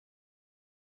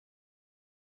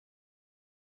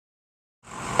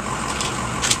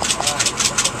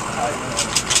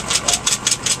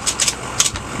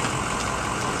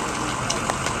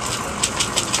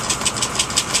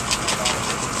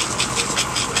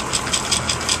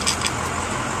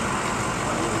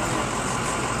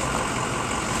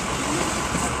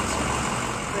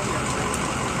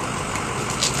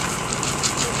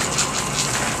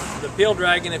pill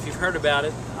dragging, if you've heard about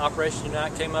it, Operation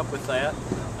Unite came up with that.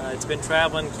 It's been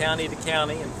traveling county to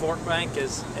county, and Fort Bank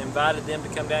has invited them to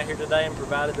come down here today and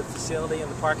provided the facility and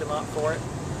the parking lot for it.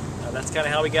 That's kind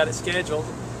of how we got it scheduled.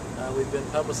 We've been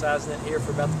publicizing it here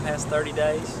for about the past 30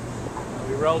 days.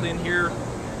 We rolled in here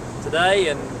today,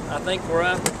 and I think we're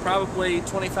up to probably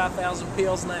 25,000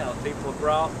 pills now. People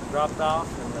have dropped off,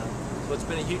 and so it's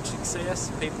been a huge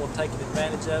success. People have taken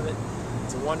advantage of it.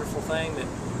 It's a wonderful thing that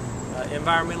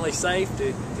environmentally safe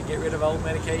to get rid of old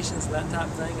medications and that type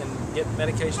of thing, and get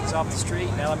medications off the street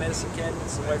and out of medicine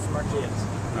cabinets away from our kids.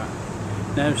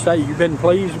 Right. Now, say you've been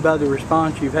pleased by the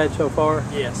response you've had so far?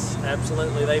 Yes,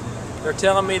 absolutely. They're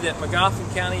telling me that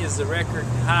Magoffin County is the record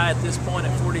high at this point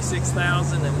at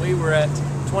 46,000, and we were at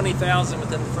 20,000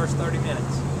 within the first 30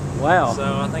 minutes. Wow. So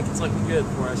I think it's looking good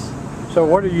for us. So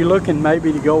what are you looking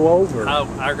maybe to go over?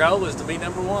 Our goal is to be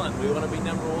 #1. We want to be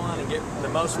 #1 and get the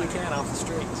most we can off the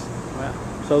streets. Wow.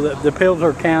 So the pills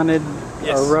are counted,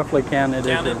 yes, or roughly counted?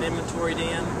 Counted and inventoried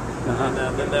in,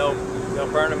 and then they'll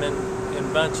burn them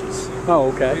in bunches.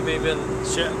 Oh, okay. We've even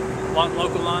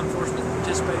local law enforcement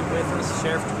participated with us,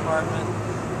 Sheriff's Department,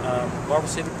 Marble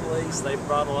City Police. They've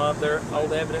brought a lot of their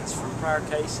old evidence from prior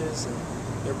cases, and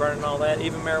they're burning all that,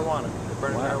 even marijuana. They're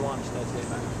burning marijuana today too.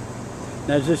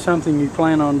 Now, is this something you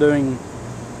plan on doing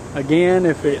again?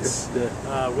 Yes.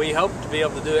 We hope to be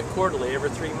able to do it quarterly, every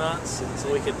 3 months, and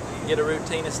so we could get a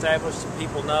routine established and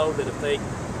people know that if they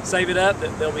save it up,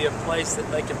 that there'll be a place that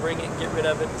they can bring it and get rid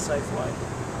of it in a safe way.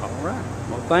 All right.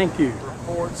 Well, thank you.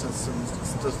 Reports and some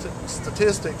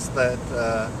statistics that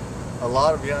a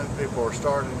lot of young people are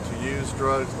starting to use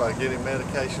drugs by getting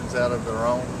medications out of their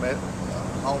own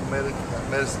home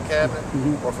medicine cabinet,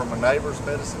 or from a neighbor's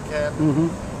medicine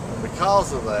cabinet. And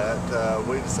because of that,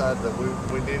 we decided that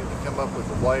we needed to come up with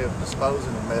a way of disposing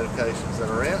of medications that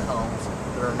are in homes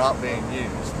that are not being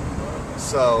used.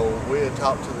 So we had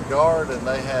talked to the Guard, and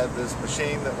they had this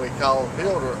machine that we call a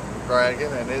pill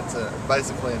dragon, and it's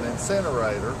basically an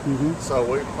incinerator. So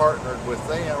we partnered with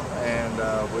them, and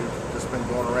we've just been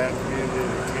going around community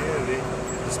to community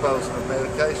disposing of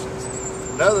medications.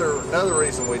 Another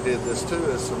reason we did this too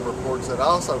is some reports that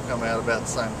also come out about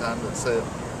the same time that said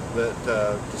that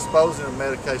disposing of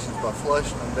medications by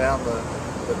flushing them down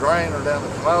the drain or down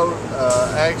the commode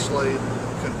actually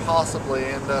can possibly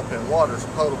end up in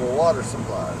potable water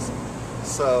supplies.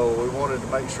 So we wanted to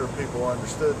make sure people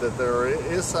understood that there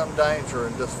is some danger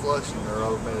in just flushing their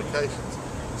old medications.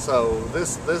 So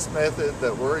this method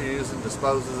that we're using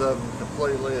disposes of them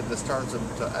completely. It just turns them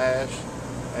to ash,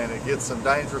 and it gets some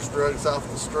dangerous drugs off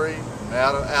the street and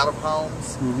out of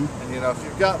homes. And you know, if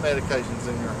you've got medications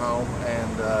in your home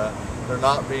and they're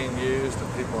not being used,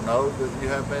 and people know that you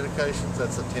have medications,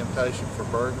 that's a temptation for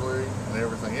burglary and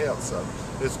everything else. So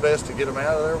it's best to get them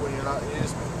out of there when you're not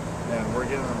using them, and we're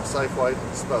giving them a safe way to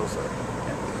dispose of them.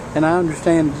 And I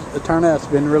understand the turnout's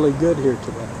been really good here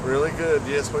today. Really good.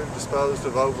 Yes, we've disposed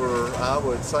of over, I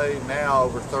would say now,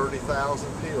 over 30,000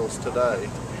 pills today,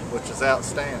 which is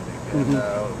outstanding. And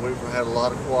we've had a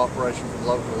lot of cooperation from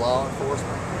local law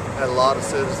enforcement. Had a lot of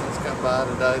citizens come by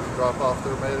today to drop off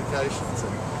their medications,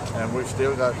 and we've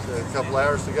still got a couple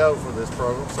hours to go for this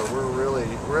program, so we're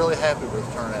really happy with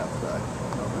the turnout today.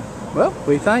 Well,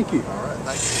 we thank you. All right,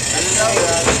 thank you.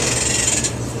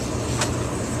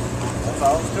 That's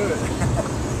all to it.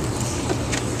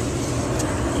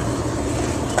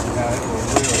 Now it will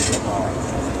really get hard.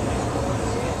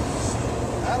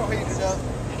 That'll heat it up.